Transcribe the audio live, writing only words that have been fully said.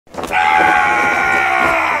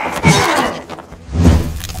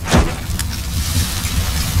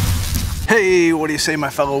Hey, what do you say, my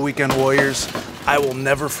fellow weekend warriors? I will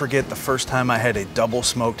never forget the first time I had a double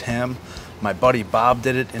smoked ham. My buddy Bob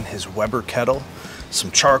did it in his Weber kettle.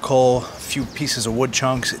 Some charcoal, a few pieces of wood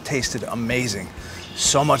chunks. It tasted amazing.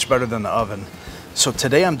 So much better than the oven. So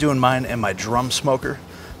today I'm doing mine in my drum smoker.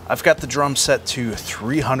 I've got the drum set to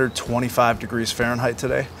 325 degrees Fahrenheit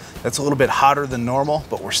today. That's a little bit hotter than normal,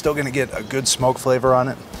 but we're still gonna get a good smoke flavor on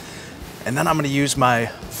it. And then I'm gonna use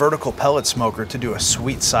my vertical pellet smoker to do a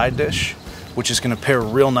sweet side dish, which is gonna pair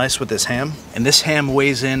real nice with this ham. And this ham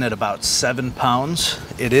weighs in at about 7 pounds.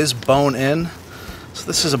 It is bone in, so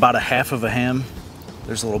this is about a half of a ham.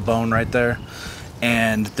 There's a little bone right there.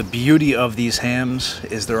 And the beauty of these hams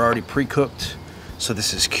is they're already pre-cooked. So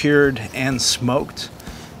this is cured and smoked.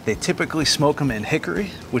 They typically smoke them in hickory,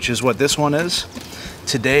 which is what this one is.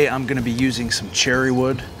 Today I'm gonna be using some cherry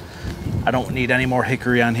wood. I don't need any more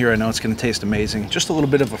hickory on here. I know it's gonna taste amazing. Just a little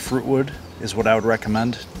bit of a fruitwood is what I would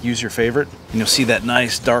recommend. Use your favorite. And you'll see that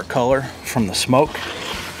nice dark color from the smoke.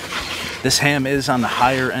 This ham is on the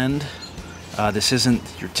higher end. This isn't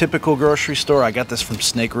your typical grocery store. I got this from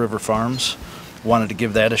Snake River Farms. Wanted to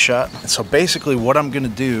give that a shot. And so basically what I'm gonna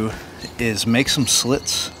do is make some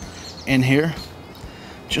slits in here.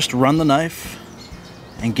 Just run the knife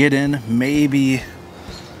and get in maybe,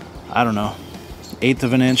 I don't know, 1/8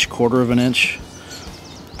 of an inch, 1/4 of an inch.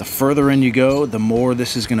 The further in you go, the more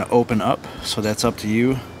this is gonna open up. So that's up to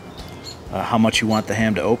you, how much you want the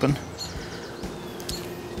ham to open.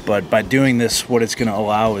 But by doing this, what it's gonna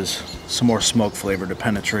allow is some more smoke flavor to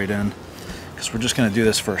penetrate in, because we're just gonna do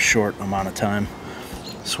this for a short amount of time.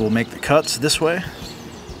 So we'll make the cuts this way.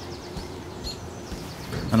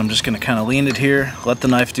 And I'm just gonna kind of lean it here, let the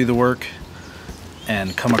knife do the work,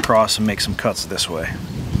 and come across and make some cuts this way.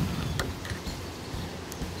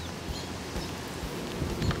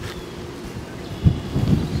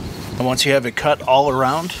 And once you have it cut all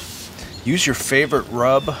around, use your favorite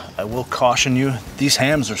rub. I will caution you, these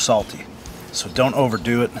hams are salty, so don't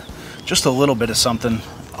overdo it. Just a little bit of something.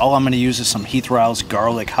 All I'm gonna use is some Heath Rouse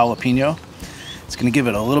garlic jalapeno. It's gonna give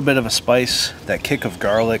it a little bit of a spice, that kick of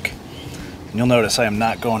garlic. And you'll notice I am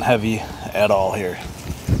not going heavy at all here.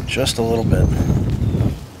 Just a little bit.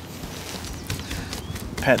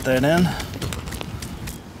 Pat that in.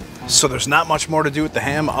 So there's not much more to do with the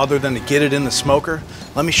ham other than to get it in the smoker.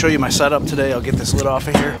 Let me show you my setup today. I'll get this lid off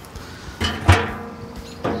of here.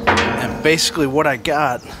 And basically what I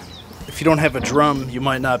got, if you don't have a drum, you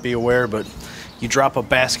might not be aware, but you drop a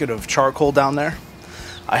basket of charcoal down there.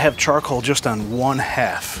 I have charcoal just on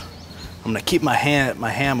 1/2. I'm gonna keep my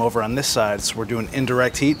ham over on this side, so we're doing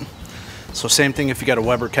indirect heat. So same thing if you got a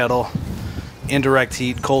Weber kettle, indirect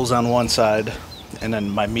heat, coals on one side, and then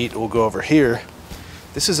my meat will go over here.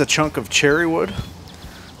 This is a chunk of cherry wood.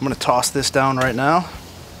 I'm gonna toss this down right now.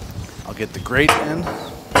 I'll get the grate in.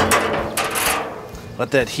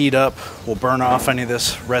 Let that heat up. We'll burn off any of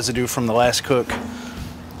this residue from the last cook.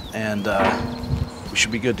 And we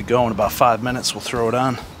should be good to go in about 5 minutes. We'll throw it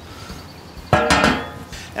on.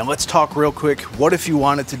 And let's talk real quick. What if you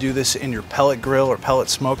wanted to do this in your pellet grill or pellet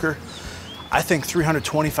smoker? I think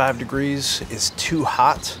 325 degrees is too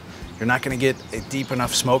hot. You're not gonna get a deep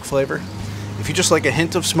enough smoke flavor. If you just like a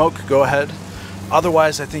hint of smoke, go ahead.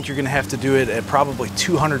 Otherwise, I think you're gonna have to do it at probably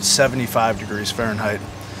 275 degrees Fahrenheit.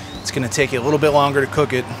 It's gonna take you a little bit longer to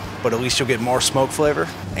cook it, but at least you'll get more smoke flavor.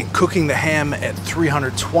 And cooking the ham at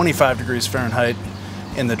 325 degrees Fahrenheit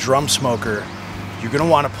in the drum smoker, you're gonna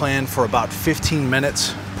wanna plan for about 15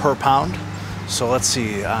 minutes per pound. So let's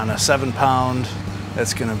see, on a 7 pound,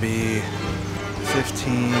 that's gonna be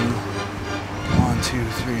 15, 1, 2,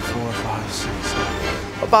 3, 4, 5, 6,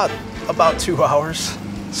 7, about 2 hours.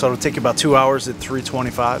 So it'll take you about 2 hours at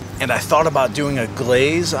 325. And I thought about doing a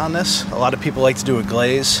glaze on this. A lot of people like to do a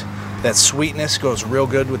glaze. That sweetness goes real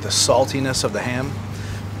good with the saltiness of the ham.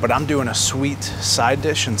 But I'm doing a sweet side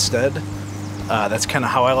dish instead. That's kind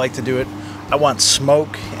of how I like to do it. I want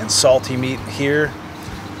smoke and salty meat here,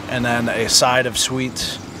 and then a side of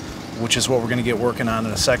sweet, which is what we're gonna get working on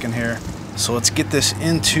in a second here. So let's get this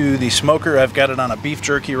into the smoker. I've got it on a beef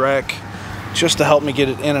jerky rack just to help me get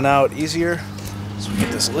it in and out easier. So we'll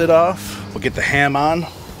get this lid off. We'll get the ham on,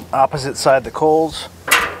 opposite side the coals,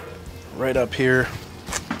 right up here.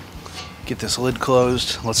 Get this lid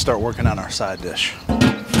closed. Let's start working on our side dish.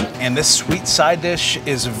 And this sweet side dish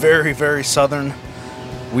is very, very southern.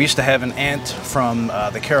 We used to have an aunt from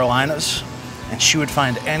the Carolinas, and she would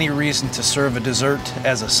find any reason to serve a dessert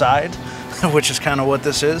as a side, which is kind of what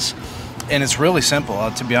this is. And it's really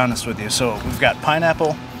simple, to be honest with you. So we've got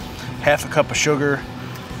pineapple, 1/2 cup of sugar,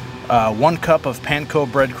 1 cup of panko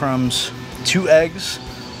breadcrumbs, 2 eggs,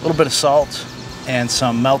 a little bit of salt, and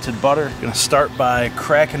some melted butter. I'm gonna start by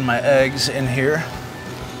cracking my eggs in here.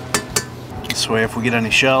 This way, if we get any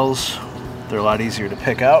shells, they're a lot easier to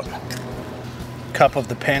pick out. Cup of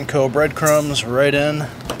the panko breadcrumbs right in.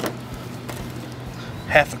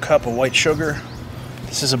 Half a cup of white sugar.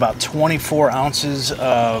 This is about 24 ounces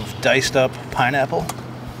of diced up pineapple.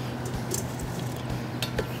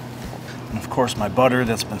 And of course my butter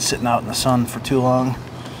that's been sitting out in the sun for too long.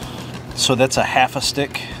 So that's a half a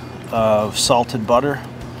stick of salted butter.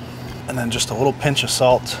 And then just a little pinch of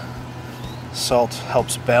salt. Salt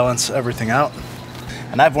helps balance everything out.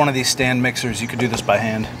 And I have one of these stand mixers. You could do this by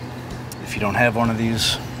hand. If you don't have one of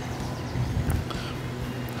these,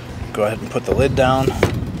 go ahead and put the lid down.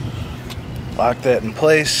 Lock that in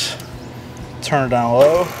place. Turn it down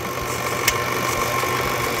low.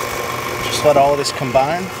 Just let all of this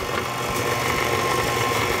combine.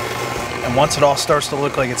 And once it all starts to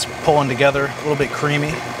look like it's pulling together, a little bit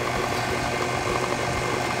creamy,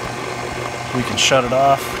 we can shut it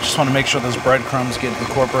off. Just want to make sure those breadcrumbs get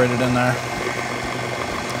incorporated in there.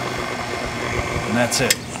 And that's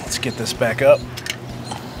it. Let's get this back up.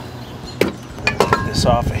 Get this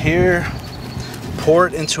off of here. Pour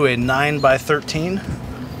it into a 9x13.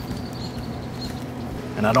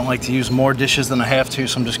 And I don't like to use more dishes than I have to,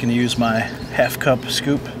 so I'm just going to use my half cup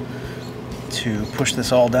scoop to push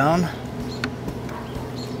this all down.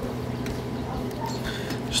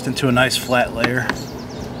 Just into a nice flat layer.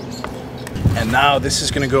 And now this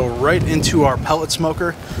is going to go right into our pellet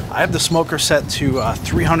smoker. I have the smoker set to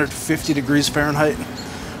 350 degrees Fahrenheit.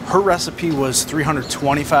 Her recipe was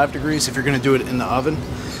 325 degrees if you're going to do it in the oven.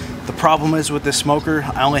 The problem is with this smoker,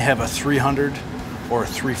 I only have a 300 or a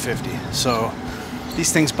 350. So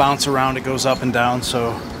these things bounce around, it goes up and down.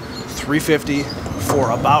 So 350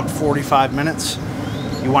 for about 45 minutes.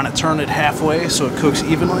 You want to turn it halfway so it cooks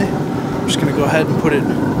evenly. I'm just going to go ahead and put it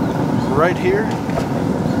right here.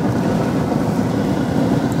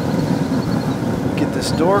 Get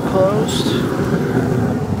this door closed.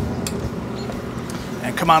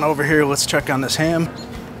 And come on over here, let's check on this ham.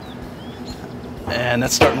 And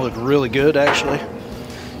that's starting to look really good, actually.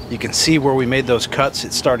 You can see where we made those cuts,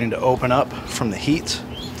 it's starting to open up from the heat.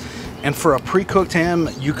 And for a pre-cooked ham,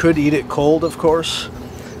 you could eat it cold, of course,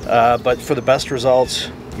 but for the best results,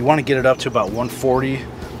 you want to get it up to about 140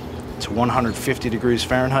 to 150 degrees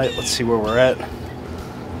Fahrenheit. Let's see where we're at.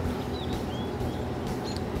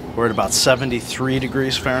 We're at about 73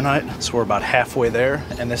 degrees Fahrenheit, so we're about halfway there.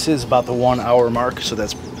 And this is about the 1 hour mark, so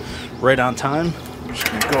that's right on time. I'm just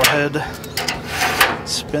gonna go ahead,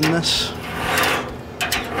 spin this.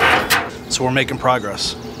 So we're making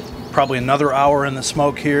progress. Probably another hour in the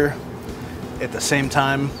smoke here. At the same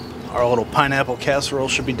time, our little pineapple casserole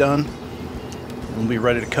should be done. We'll be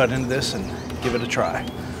ready to cut into this and give it a try.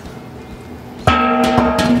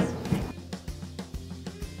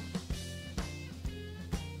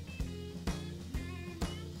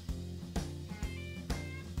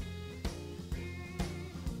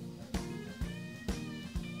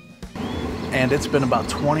 And it's been about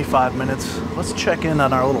 25 minutes. Let's check in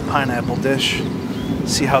on our little pineapple dish,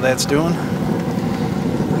 see how that's doing.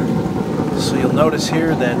 So you'll notice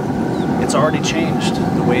here that it's already changed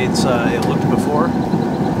the way it looked before.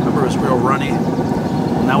 Remember, it was real runny.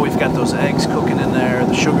 Now we've got those eggs cooking in there,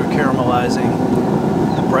 the sugar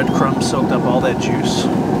caramelizing, the breadcrumbs soaked up all that juice.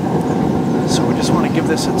 So we just want to give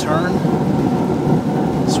this a turn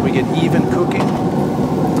so we get even cooking.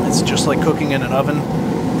 It's just like cooking in an oven.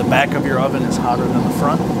 The back of your oven is hotter than the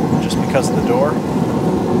front just because of the door.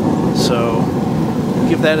 So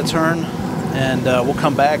give that a turn, and we'll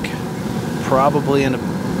come back probably in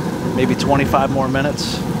maybe 25 more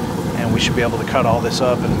minutes, and we should be able to cut all this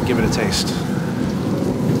up and give it a taste.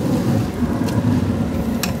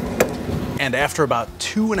 And after about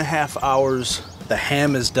 2.5 hours, the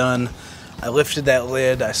ham is done. I lifted that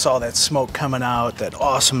lid, I saw that smoke coming out, that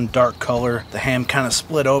awesome dark color. The ham kind of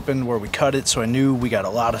split open where we cut it, so I knew we got a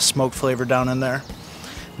lot of smoke flavor down in there.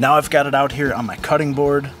 Now I've got it out here on my cutting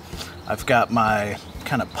board. I've got my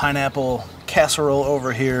kind of pineapple casserole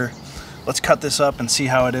over here. Let's cut this up and see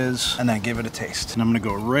how it is, and then give it a taste. And I'm gonna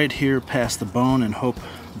go right here past the bone and hope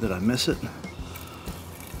that I miss it.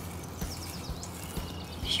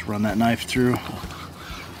 Just run that knife through.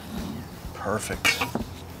 Perfect.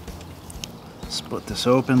 Split this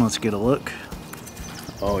open, let's get a look.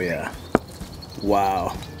 Oh yeah,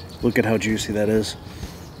 wow. Look at how juicy that is.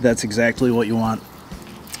 That's exactly what you want.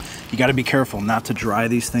 You gotta be careful not to dry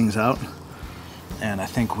these things out. And I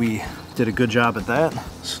think we did a good job at that.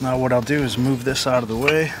 So now what I'll do is move this out of the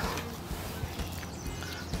way.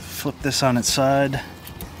 Flip this on its side.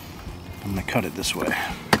 I'm gonna cut it this way.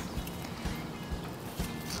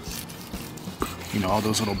 You know, all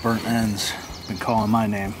those little burnt ends been calling my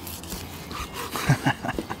name.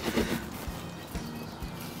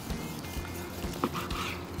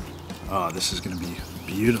 Oh, this is gonna be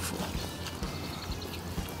beautiful.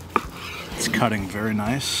 It's cutting very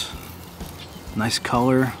nice. Nice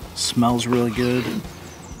color, smells really good.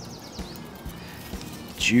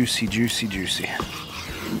 Juicy, juicy, juicy.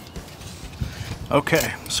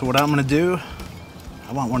 Okay, so what I'm gonna do,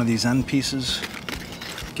 I want one of these end pieces.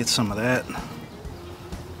 Get some of that.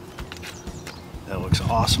 That looks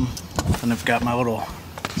awesome. And I've got my little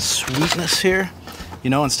sweetness here. You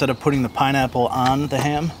know, instead of putting the pineapple on the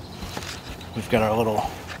ham, we've got our little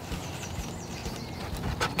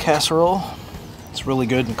casserole. It's really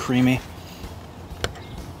good and creamy.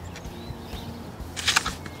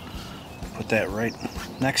 Put that right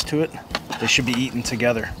next to it. They should be eaten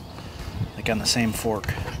together, like on the same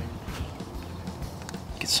fork.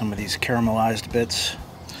 Get some of these caramelized bits.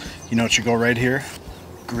 You know what should go right here?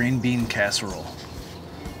 Green bean casserole.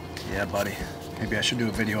 Yeah, buddy. Maybe I should do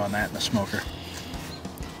a video on that in the smoker.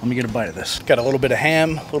 Let me get a bite of this. Got a little bit of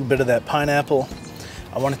ham, a little bit of that pineapple.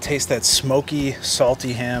 I want to taste that smoky,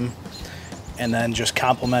 salty ham, and then just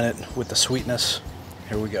complement it with the sweetness.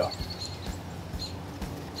 Here we go.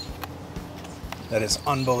 That is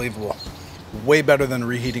unbelievable. Way better than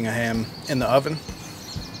reheating a ham in the oven.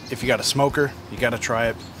 If you got a smoker, you got to try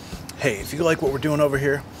it. Hey, if you like what we're doing over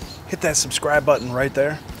here, hit that subscribe button right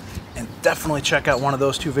there, and definitely check out one of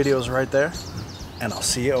those two videos right there, and I'll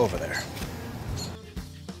see you over there.